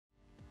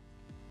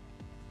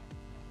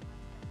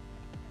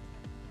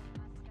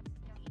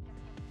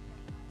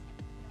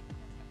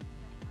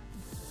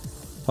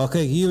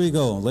Okay, here we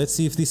go. Let's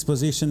see if this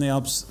position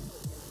helps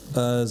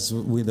us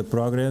with the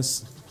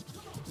progress.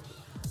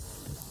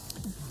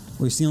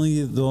 We still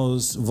need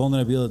those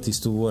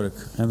vulnerabilities to work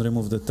and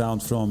remove the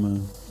taunt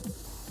from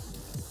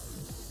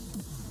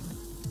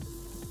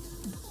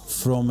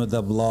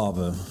the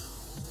blob.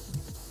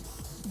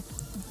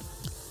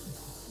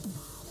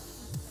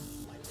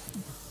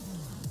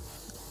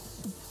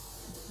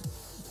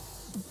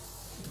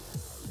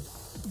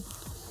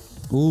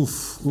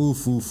 Oof,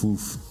 oof, oof,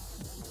 oof.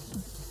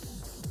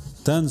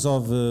 Tons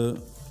of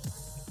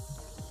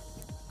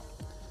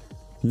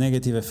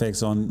negative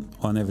effects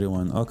on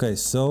everyone. Okay,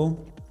 so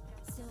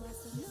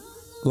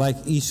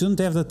like he shouldn't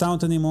have the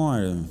taunt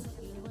anymore.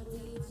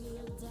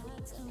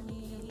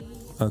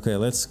 Okay,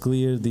 let's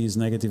clear these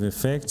negative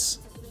effects.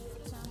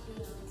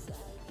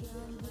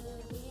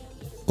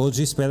 OG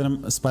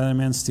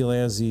Spider-Man still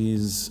has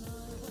his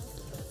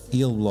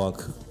heal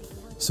block,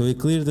 so we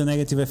cleared the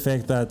negative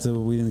effect that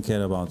we didn't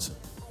care about.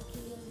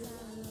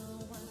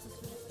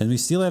 And we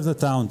still have the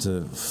taunt.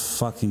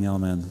 Fucking hell,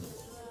 man.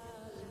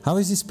 How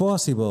is this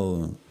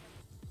possible?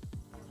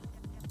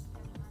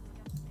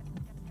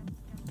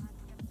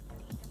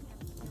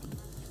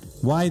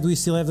 Why do we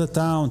still have the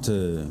taunt?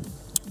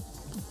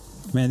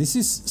 Man, this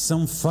is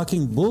some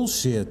fucking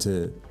bullshit.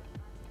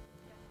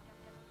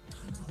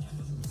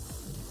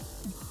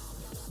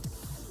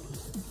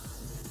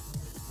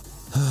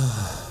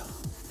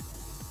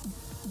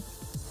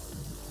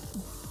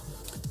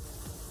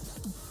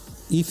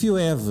 If you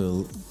have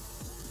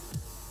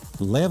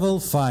level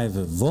 5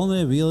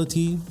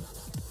 vulnerability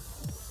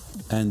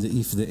and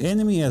if the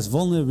enemy has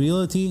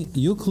vulnerability,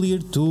 you clear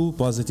 2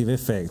 positive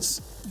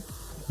effects.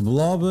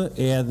 Blob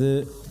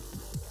had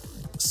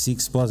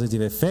 6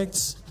 positive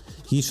effects.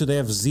 He should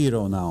have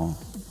 0 now.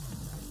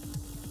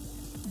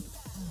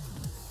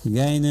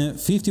 Gain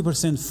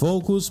 50%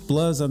 focus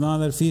plus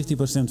another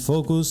 50%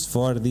 focus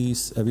for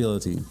this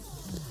ability.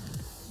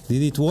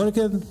 Did it work?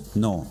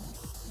 No.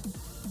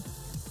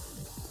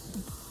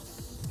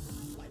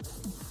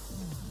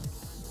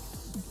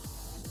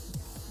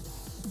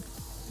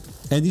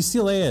 And he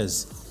still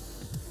has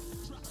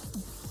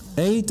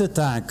 8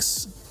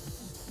 attacks.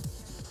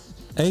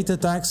 8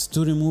 attacks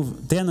to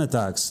remove 10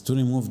 attacks to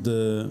remove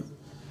the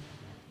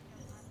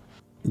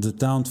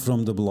taunt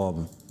from the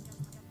blob.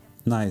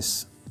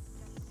 Nice.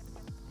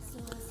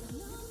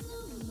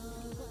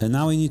 And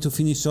now we need to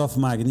finish off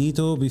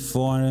Magneto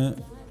before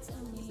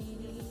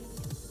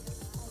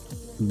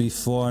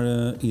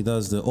he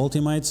does the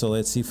ultimate. So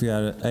let's see if we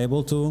are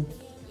able to.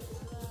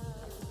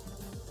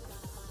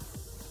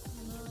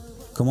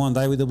 Come on,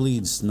 die with the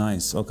bleeds.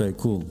 Nice. Okay,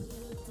 cool.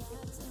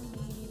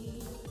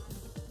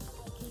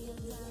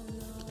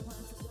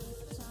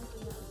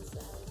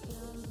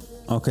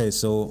 Okay,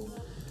 so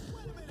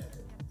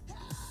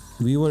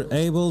we were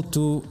able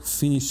to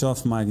finish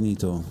off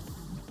Magneto.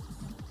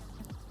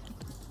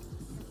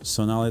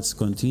 So now let's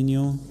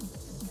continue.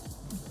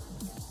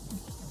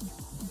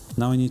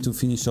 Now we need to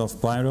finish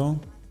off Pyro.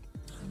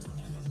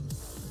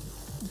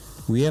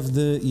 We have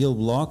the heal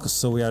block,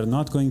 so we are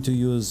not going to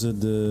use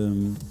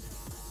the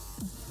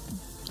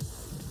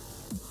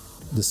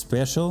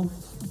special.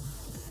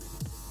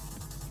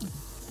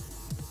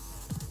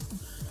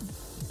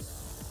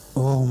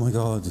 Oh my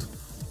god.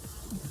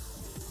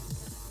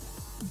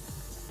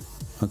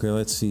 Okay,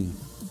 let's see.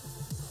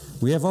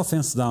 We have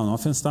offense down.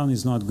 Offense down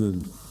is not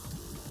good.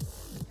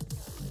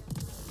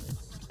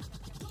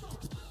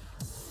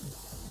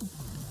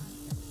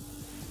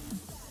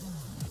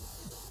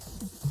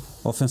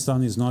 Offense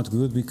down is not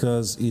good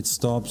because it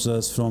stops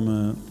us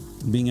from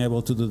being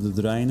able to do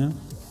the drain.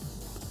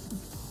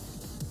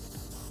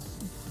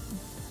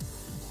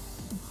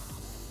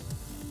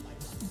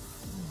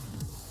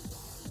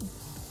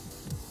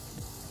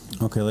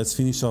 Okay, let's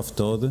finish off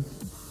Toad.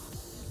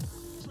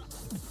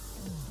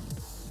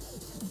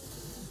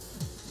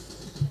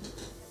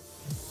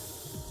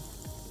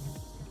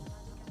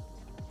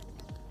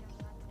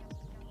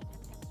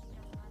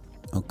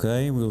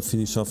 Okay, we'll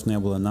finish off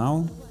Nebula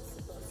now.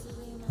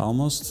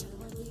 Almost.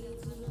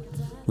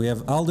 We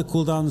have all the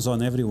cooldowns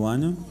on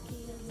everyone.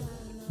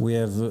 We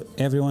have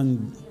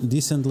everyone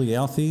decently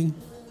healthy.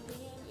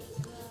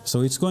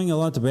 So it's going a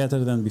lot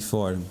better than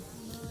before.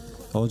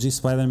 OG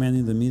Spider-Man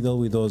in the middle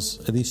with those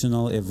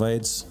additional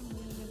evades.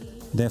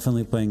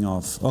 Definitely paying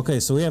off. Okay,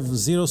 so we have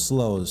 0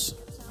 slows.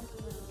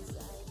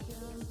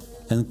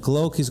 And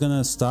Cloak is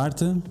gonna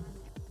start.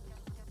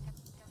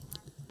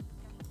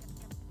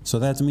 So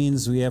that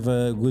means we have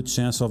a good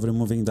chance of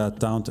removing that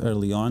taunt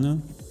early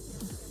on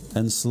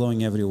and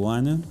slowing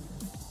everyone.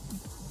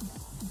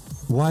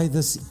 Why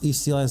does he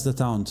still has the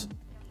taunt?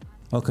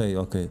 Okay,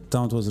 okay,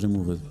 taunt was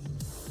removed.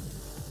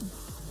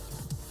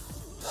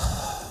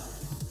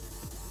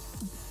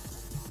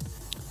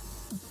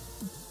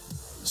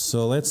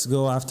 So let's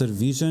go after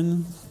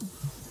Vision.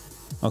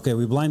 Okay,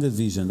 we blinded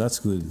Vision, that's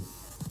good.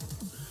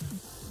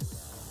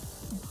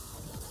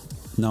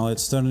 Now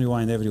let's turn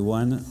rewind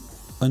everyone.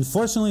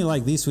 Unfortunately,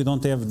 like this, we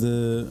don't have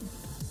the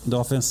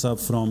offense up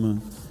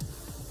from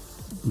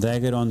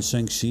Dagger on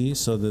Shang-Chi,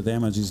 so the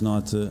damage is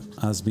not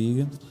as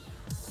big.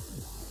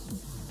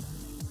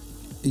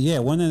 Yeah,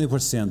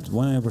 100%.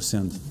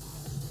 100%.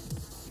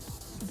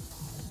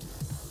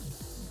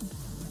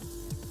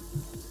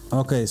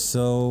 Okay,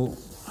 so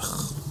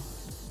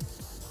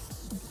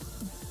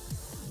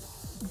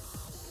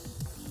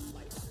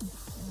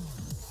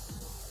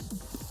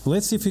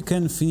let's see if we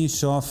can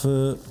finish off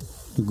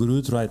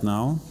Groot right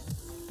now.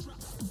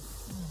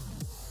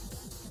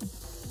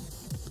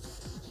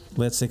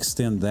 Let's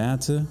extend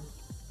that.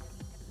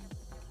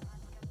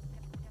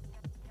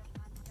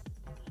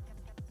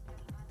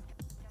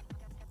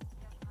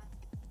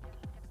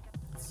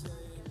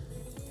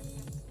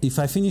 If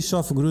I finish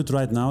off Groot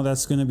right now,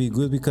 that's gonna be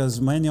good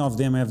because many of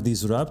them have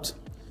Disrupt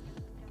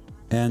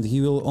and he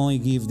will only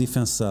give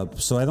defense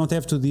up. So I don't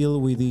have to deal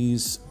with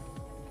these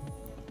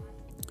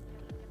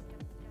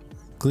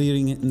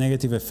clearing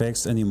negative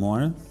effects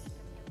anymore.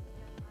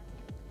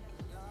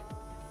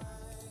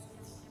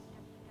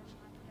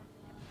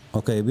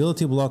 Okay,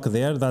 ability block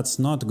there, that's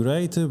not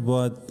great,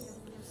 but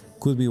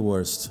could be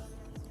worse.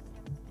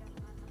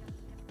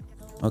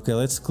 Okay,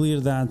 let's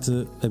clear that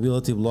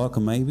ability block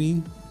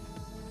maybe.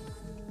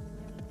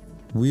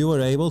 We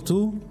were able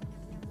to.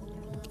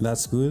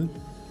 That's good.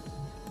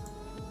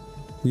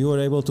 We were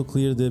able to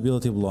clear the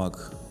ability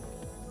block.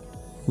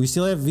 We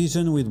still have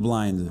vision with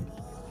blind.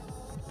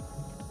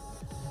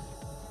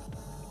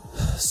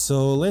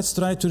 So let's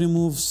try to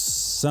remove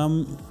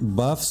some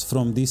buffs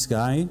from this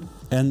guy.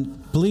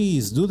 And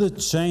please do the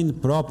chain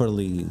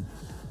properly.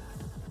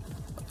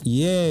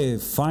 Yeah,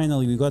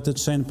 finally we got the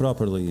chain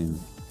properly.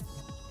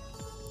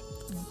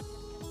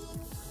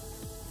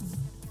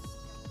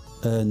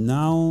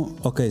 Now,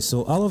 okay,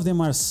 so all of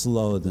them are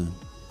slowed.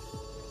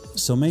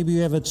 So maybe you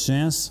have a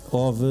chance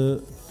of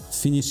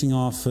finishing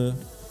off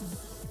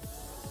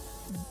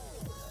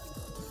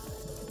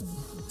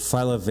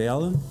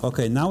Phyla-Vell.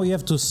 Okay, now we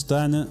have to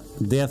stun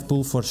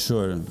Deadpool for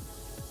sure.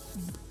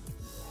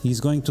 He's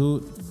going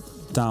to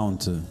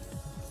taunt.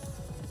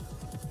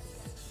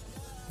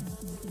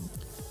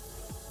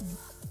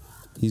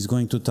 He's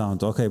going to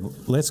taunt. Okay,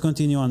 let's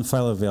continue on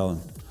Phyla-Vell.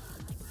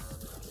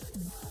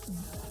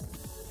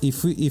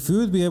 If we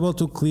would be able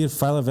to clear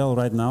Phyla-Vell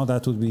right now,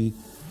 that would be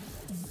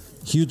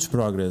huge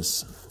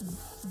progress.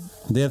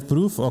 Death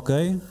proof,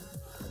 okay.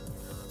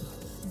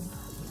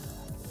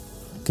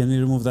 Can we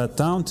remove that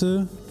taunt?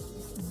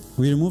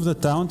 We remove the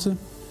taunt.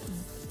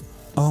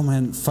 Oh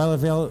man,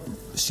 Phyla-Vell,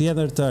 she had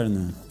her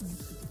turn.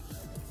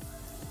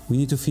 We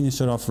need to finish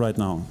her off right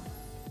now.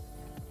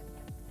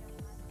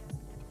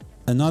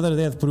 Another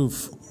death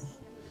proof.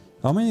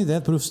 How many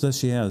death proofs does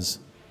she has?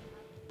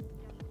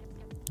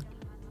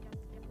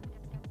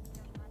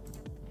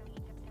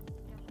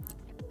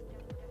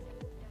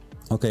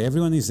 Okay,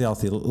 everyone is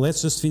healthy.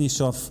 Let's just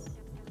finish off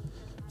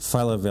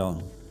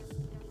Phyla-Vell.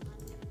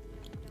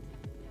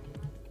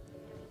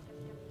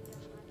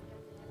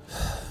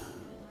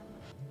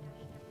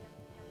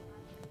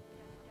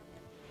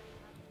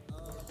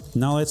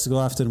 Now let's go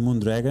after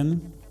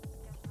Moondragon.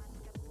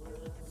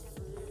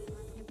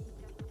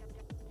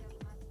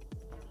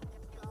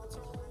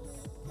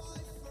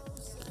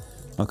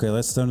 Okay,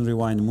 let's turn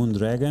rewind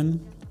Moondragon.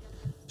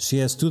 She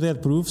has 2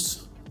 death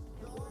proofs.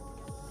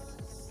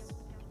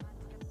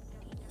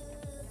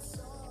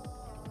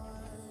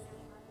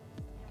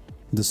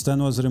 The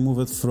stun was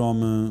removed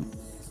from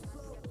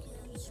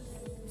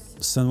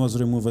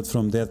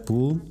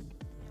Deadpool.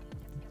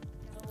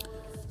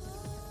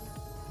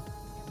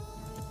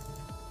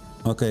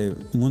 Okay,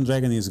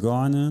 Moondragon is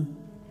gone.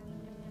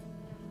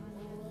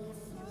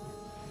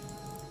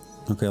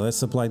 Okay,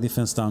 let's apply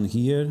defense down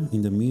here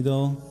in the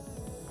middle.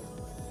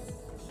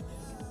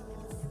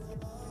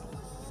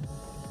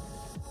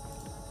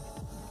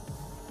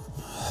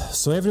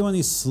 So everyone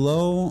is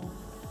slow.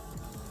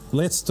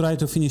 Let's try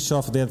to finish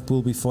off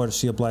Deadpool before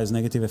she applies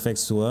negative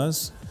effects to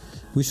us.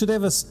 We should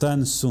have a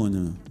stun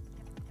soon.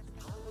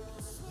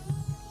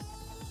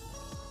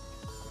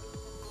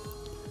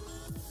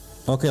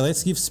 Okay,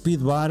 let's give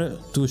speed bar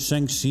to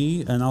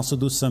Shang-Chi and also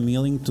do some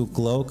healing to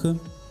Cloak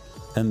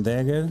and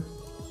Dagger.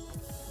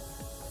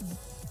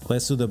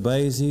 Let's do the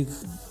basic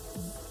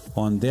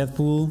on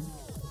Deadpool.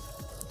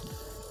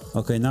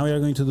 Okay, now we are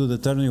going to do the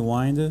turn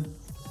rewind.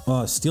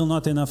 Oh, still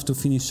not enough to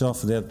finish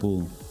off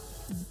Deadpool.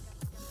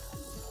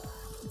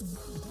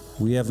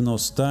 We have no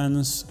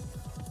stuns.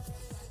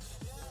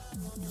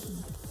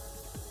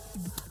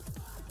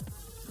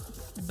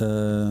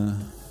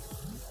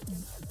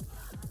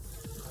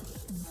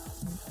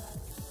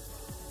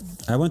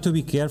 I want to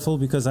be careful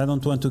because I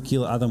don't want to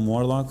kill Adam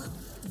Warlock.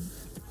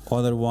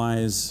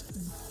 Otherwise,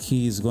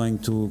 he is going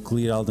to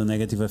clear all the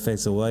negative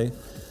effects away.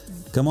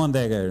 Come on,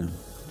 Dagger.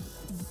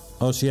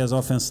 Oh, she has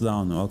offense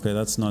down. Okay,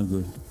 that's not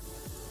good.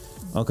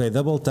 Okay,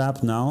 double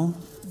tap now.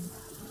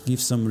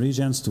 Give some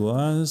regens to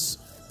us.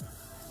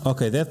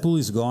 Okay, Deadpool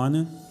is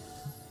gone.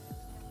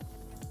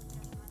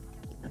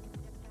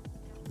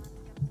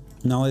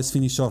 Now let's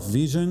finish off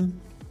Vision.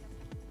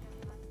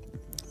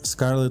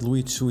 Scarlet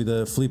Witch with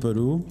a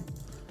flipperoo.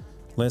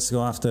 Let's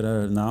go after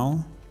her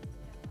now.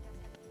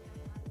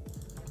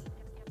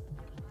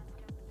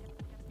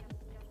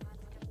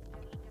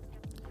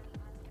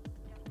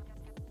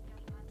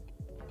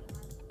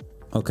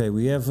 Okay,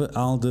 we have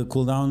all the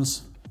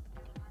cooldowns.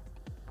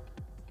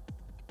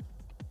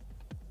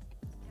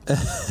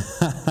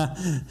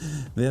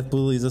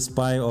 Deadpool is a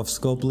spy of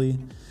Scopely,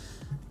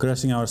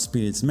 crushing our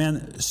spirits.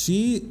 Man,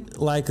 she,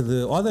 like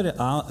the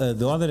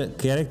other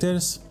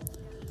characters,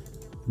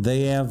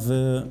 they have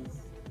 1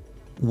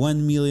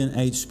 million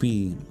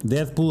HP.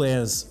 Deadpool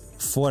has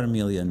 4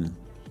 million.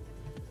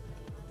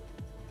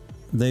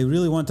 They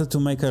really wanted to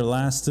make her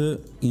last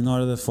in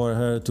order for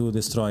her to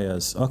destroy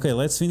us. Okay,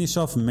 let's finish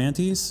off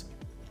Mantis.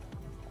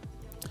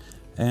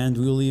 And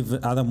we'll leave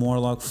Adam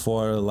Warlock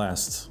for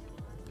last.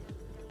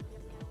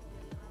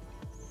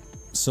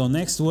 So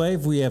next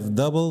wave we have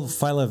double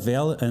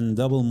Phyla-Vell and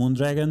double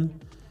Moondragon.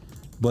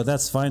 But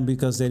that's fine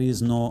because there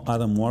is no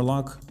Adam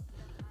Warlock.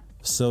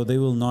 So they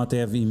will not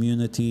have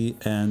immunity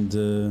and...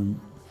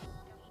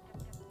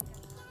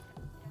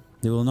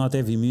 they will not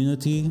have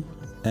immunity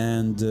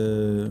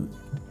and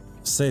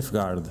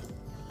safeguard.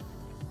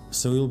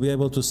 So we'll be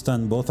able to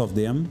stun both of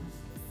them.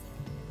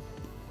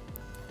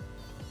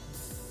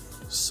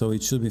 So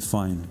it should be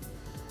fine.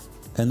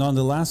 And on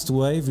the last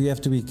wave we have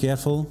to be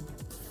careful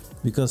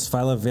because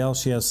Phyla-Vell,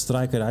 she has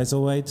Striker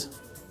Isolate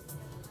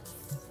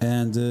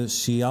and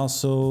she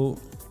also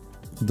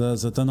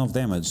does a ton of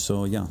damage,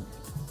 so yeah.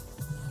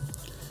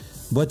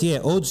 But yeah,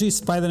 OG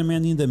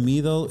Spider-Man in the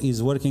middle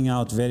is working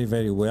out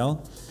very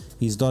well.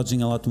 He's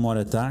dodging a lot more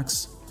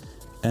attacks.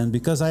 And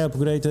because I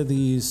upgraded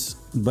his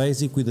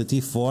basic with the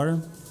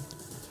T4,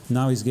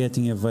 now he's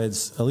getting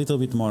evades a little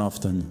bit more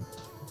often.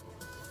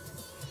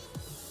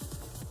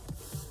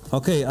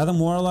 Okay, Adam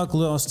Warlock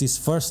lost his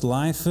first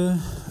life.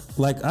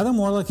 Like, Adam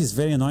Warlock is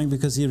very annoying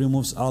because he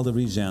removes all the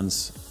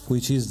regens,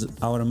 which is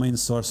our main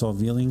source of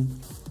healing.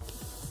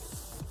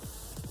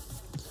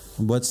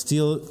 But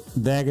still,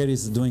 Dagger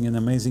is doing an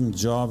amazing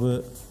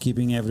job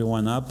keeping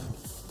everyone up.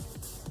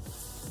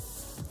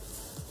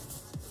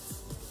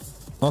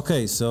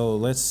 Okay, so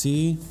let's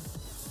see.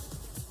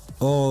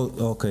 Oh,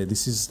 okay,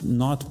 this is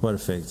not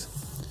perfect.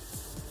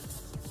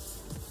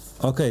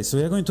 Okay, so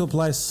we are going to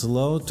apply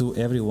slow to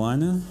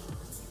everyone.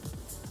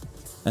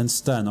 And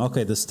stun.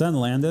 Okay, the stun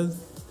landed.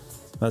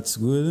 That's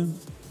good.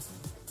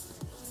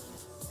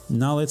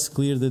 Now let's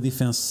clear the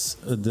defense,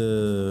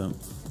 the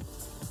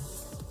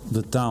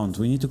taunt.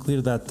 We need to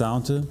clear that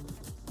taunt.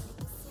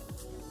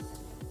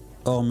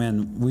 Oh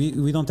man,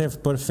 we don't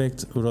have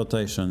perfect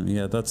rotation.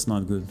 Yeah, that's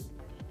not good.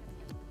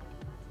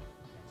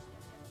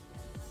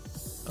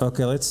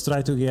 Okay, let's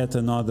try to get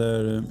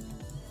another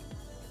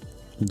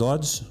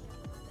dodge.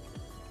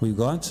 We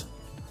got.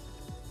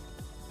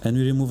 And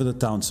we remove the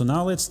taunt. So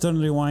now let's turn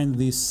rewind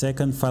this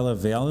second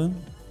Phyla-Vell.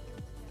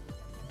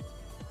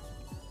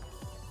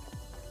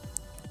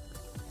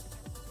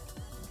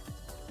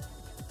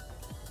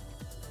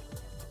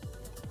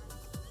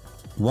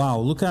 Wow,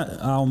 look at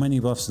how many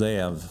buffs they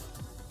have.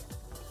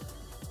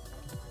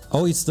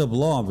 Oh, it's the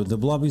blob. The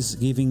blob is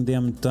giving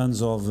them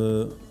tons of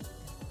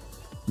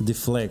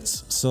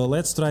deflects. So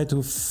let's try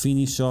to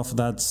finish off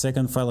that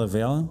second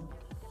Phyla-Vell.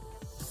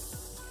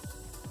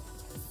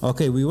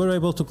 Okay, we were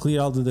able to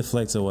clear all the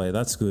deflects away,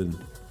 that's good.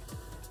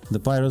 The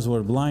pyros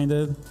were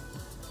blinded.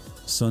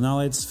 So now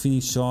let's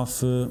finish off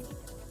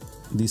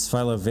this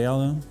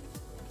Phyla-Vell.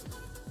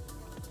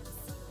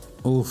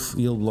 Oof,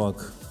 heal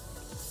block.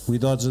 We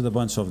dodged a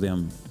bunch of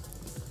them.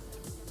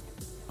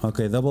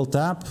 Okay, double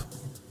tap.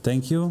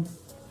 Thank you.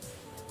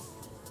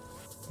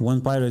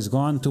 One pyro is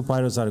gone, two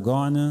pyros are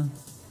gone.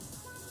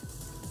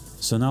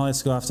 So now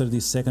let's go after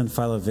this second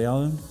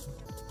Phyla-Vell.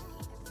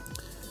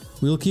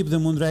 We'll keep the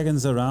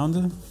Moondragons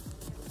around,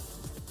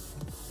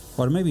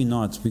 or maybe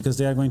not, because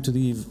they are going to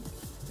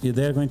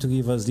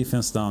give us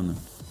defense down.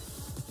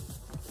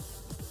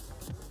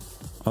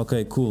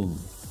 Okay, cool.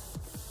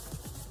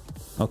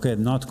 Okay,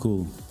 not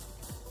cool.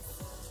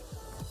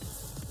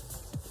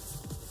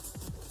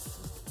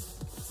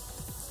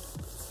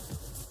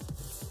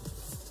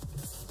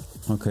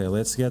 Okay,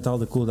 let's get all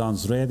the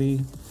cooldowns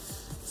ready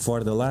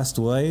for the last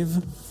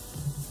wave.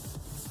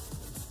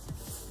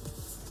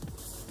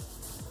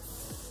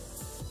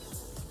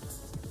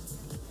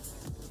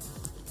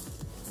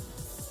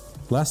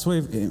 Last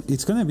wave,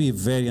 it's gonna be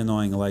very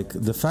annoying. Like,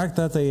 the fact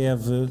that they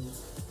have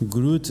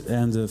Groot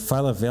and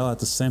Phyla-Vell at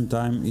the same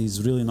time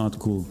is really not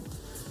cool.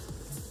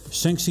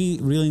 Shang-Chi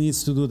really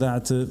needs to do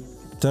that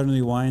turn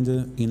rewind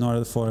in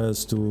order for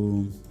us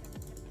to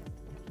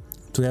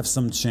have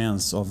some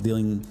chance of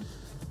dealing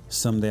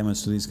some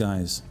damage to these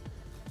guys.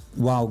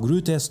 Wow,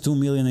 Groot has 2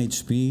 million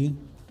HP.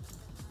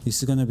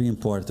 This is gonna be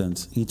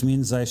important. It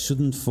means I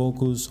shouldn't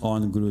focus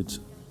on Groot.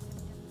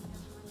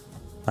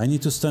 I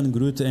need to stun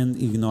Groot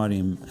and ignore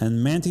him.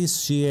 And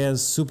Mantis, she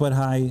has super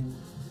high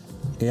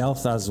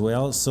health as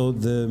well, so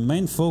the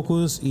main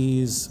focus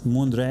is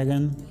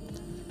Moondragon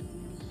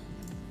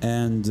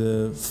and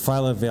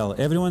Phyla-Vell.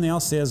 Everyone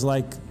else has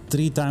like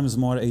 3 times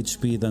more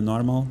HP than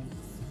normal,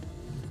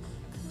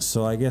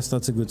 so I guess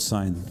that's a good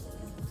sign.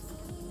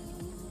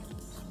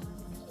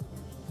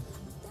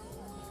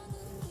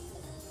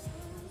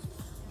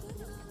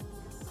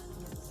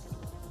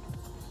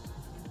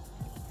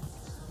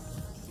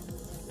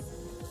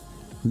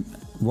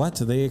 What?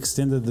 They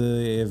extended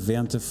the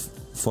event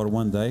for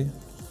 1 day?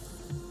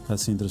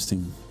 That's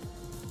interesting.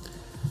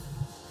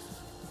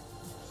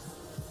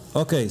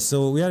 Okay,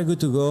 so we are good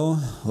to go.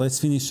 Let's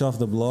finish off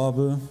the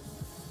blob.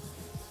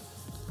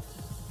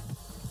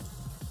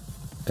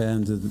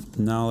 And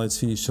now let's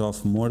finish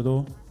off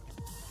Mordo.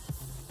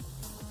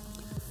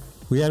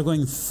 We are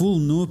going full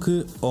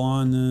nuke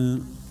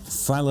on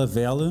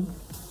Phyla-Vell.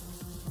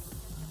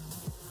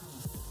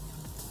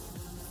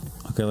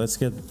 Okay, let's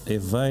get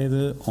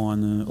evade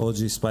on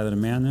OG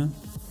Spider-Man.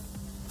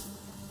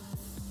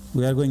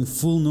 We are going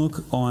full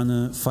nuke on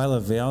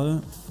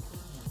Phyla-Vell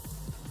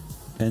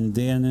and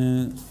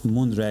then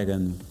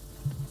Moondragon.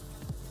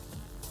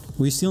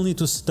 We still need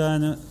to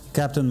stun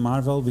Captain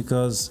Marvel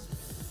because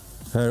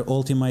her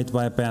ultimate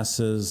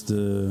bypasses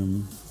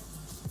the...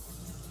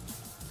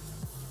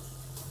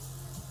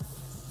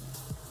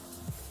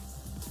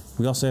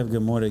 We also have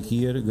Gamora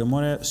here.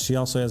 Gamora, she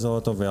also has a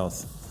lot of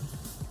health.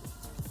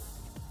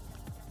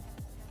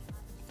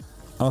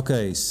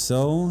 Okay,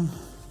 so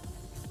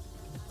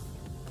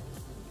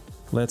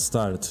let's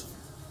start.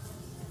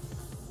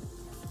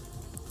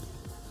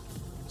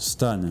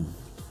 Stun.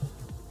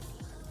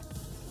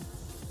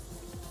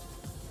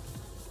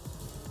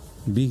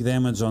 Big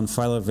damage on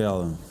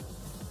Phyla-Vell.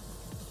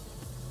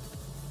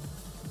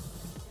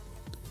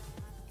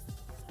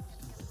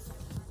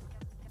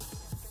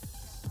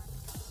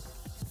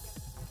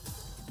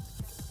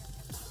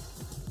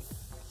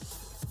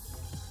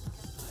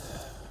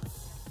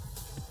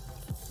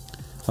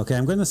 Okay,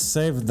 I'm gonna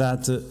save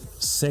that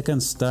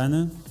second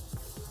stun.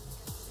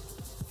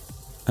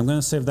 I'm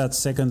gonna save that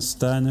second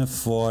stun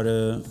for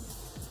the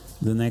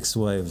next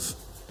wave.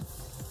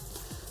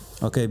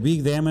 Okay,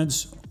 big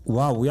damage.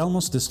 Wow, we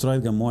almost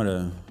destroyed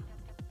Gamora.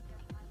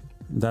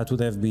 That would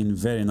have been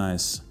very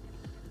nice.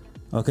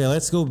 Okay,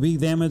 let's go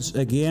big damage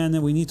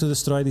again. We need to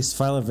destroy this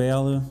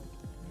Phyla-Vell.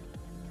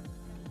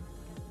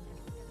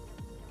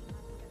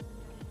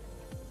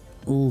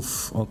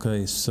 Oof,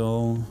 okay,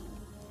 so...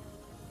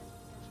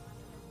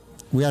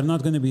 we are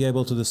not going to be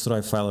able to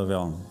destroy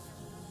Phyla-Vell.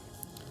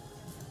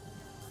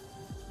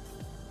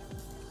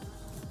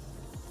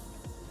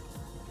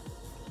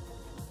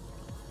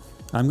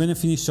 I'm going to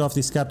finish off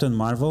this Captain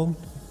Marvel.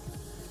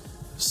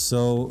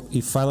 So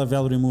if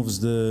Phyla-Vell removes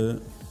the...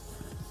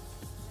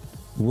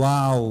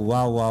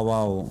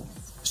 Wow.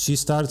 She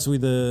starts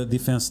with the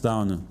defense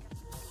down.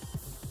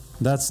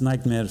 That's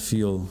nightmare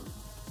fuel.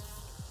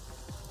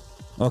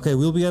 Okay,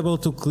 we'll be able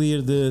to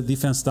clear the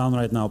defense down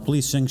right now.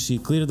 Please, Shang-Chi,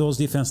 clear those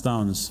defense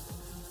downs.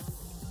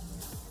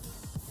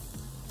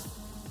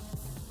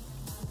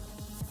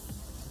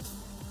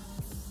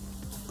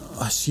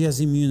 She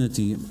has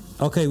immunity.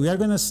 Okay, we are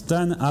gonna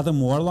stun Adam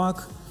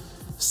Warlock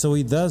so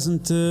he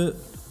doesn't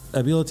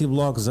ability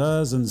blocks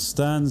us and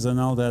stuns and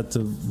all that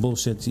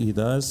bullshit he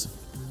does.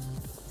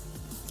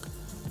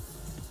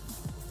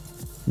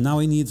 Now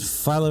we need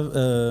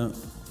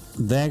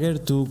Dagger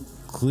to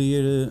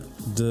clear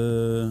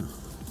the...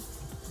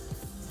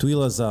 to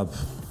heal us up.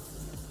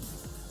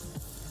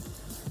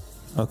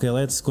 Okay,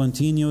 let's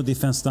continue.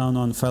 Defense down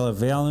on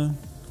Phyla-Vell.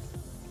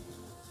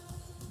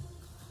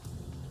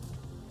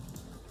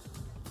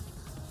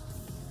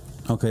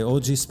 Okay,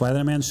 OG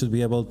Spider-Man should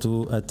be able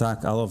to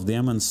attack all of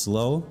them and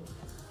slow.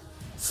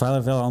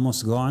 Phyla-Vell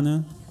almost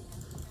gone.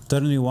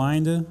 Turn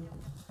rewind.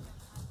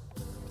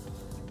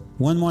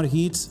 One more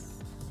hit.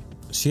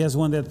 She has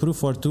one death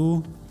proof or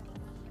two.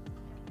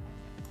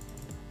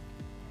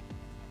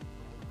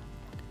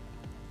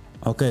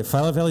 Okay,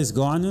 Phyla-Vell is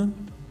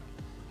gone.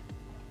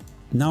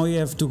 Now we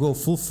have to go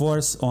full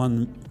force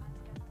on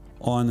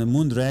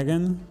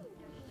Moondragon.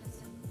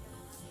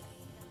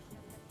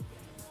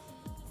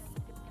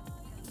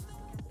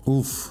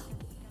 Oof.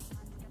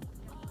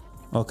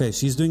 Okay,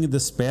 she's doing the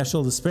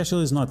special. The special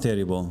is not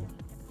terrible.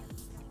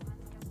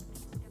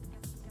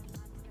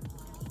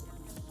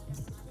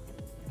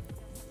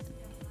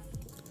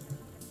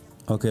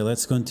 Okay,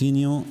 let's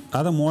continue.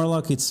 Adam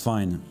Warlock, it's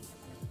fine.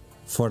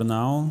 For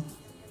now.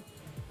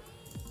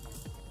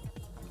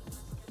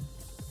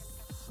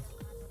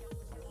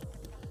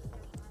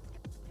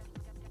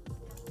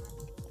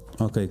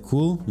 Okay,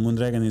 cool.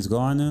 Moondragon is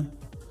gone.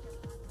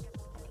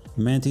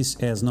 Mantis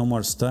has no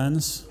more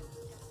stuns.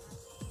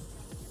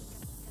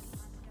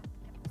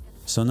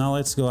 So now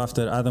let's go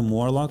after Adam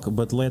Warlock,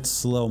 but let's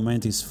slow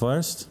Mantis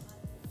first.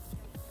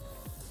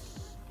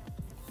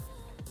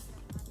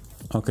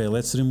 Okay,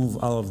 let's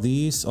remove all of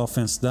these.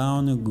 Offense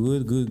down.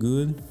 Good, good,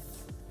 good.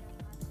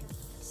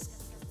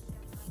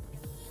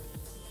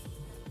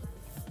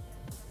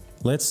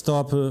 Let's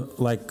stop,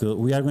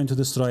 we are going to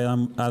destroy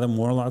Adam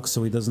Warlock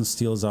so he doesn't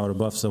steal our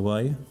buffs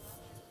away.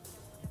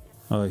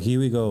 Oh, here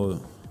we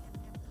go.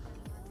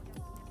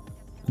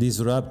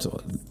 Disrupt.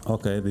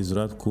 Okay,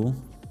 disrupt, cool.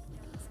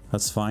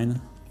 That's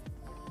fine.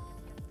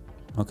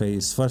 Okay,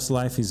 his first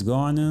life is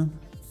gone.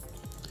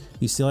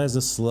 He still has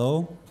a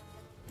slow.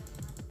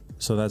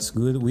 So that's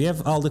good. We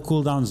have all the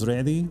cooldowns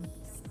ready.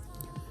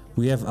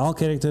 We have all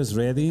characters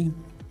ready.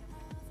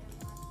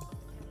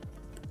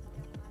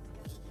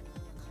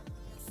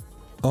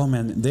 Oh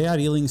man, they are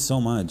healing so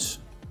much.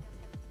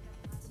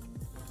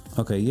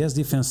 Okay, he has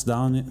defense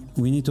down.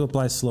 We need to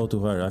apply slow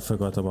to her. I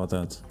forgot about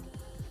that.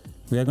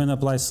 We are going to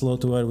apply slow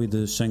to her with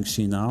the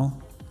Shang-Chi now.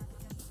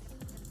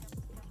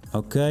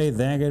 Okay,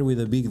 dagger with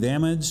a big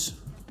damage.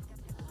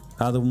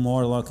 Adam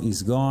Warlock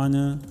is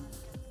gone.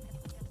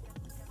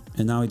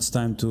 And now it's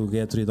time to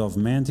get rid of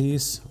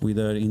Mantis with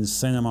her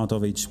insane amount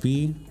of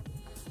HP.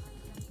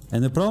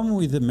 And the problem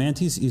with the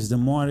Mantis is the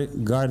more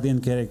Guardian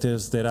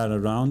characters that are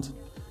around,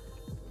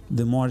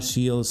 the more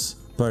shields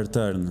per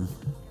turn.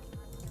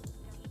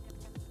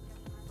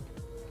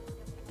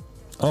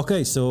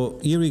 Okay, so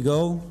here we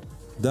go.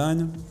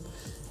 Done.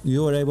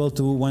 You were able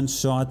to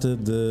one-shot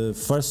the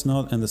first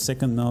node and the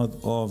second node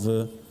of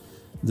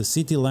the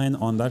city lane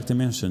on Dark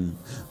Dimension.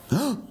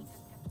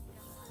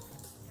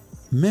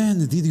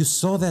 Man, did you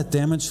saw that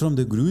damage from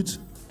the Groot?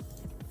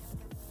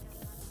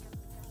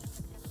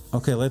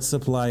 Okay, let's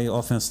apply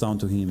offense down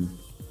to him.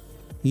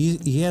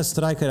 He has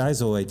Striker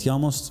Isolate. He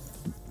almost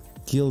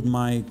killed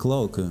my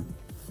cloak.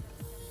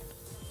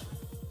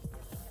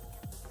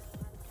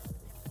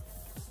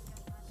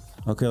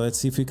 Okay, let's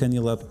see if we can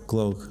heal up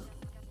cloak.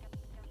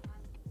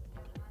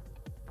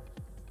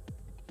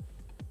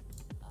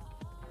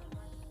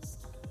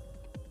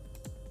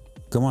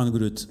 Come on,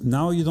 Groot.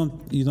 Now you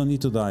don't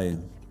need to die.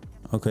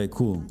 Okay,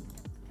 cool.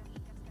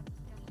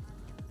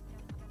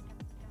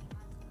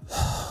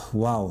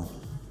 Wow.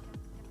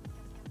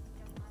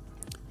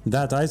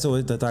 That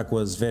isolate attack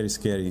was very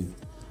scary.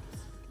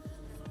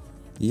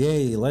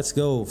 Yay, let's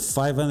go.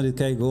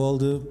 500k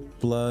gold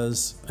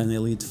plus an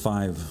elite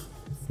 5.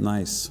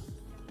 Nice.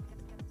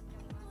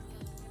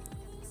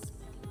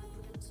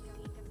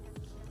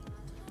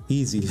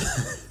 Easy.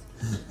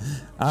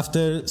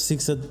 After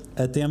 6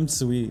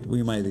 attempts,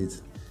 we made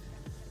it.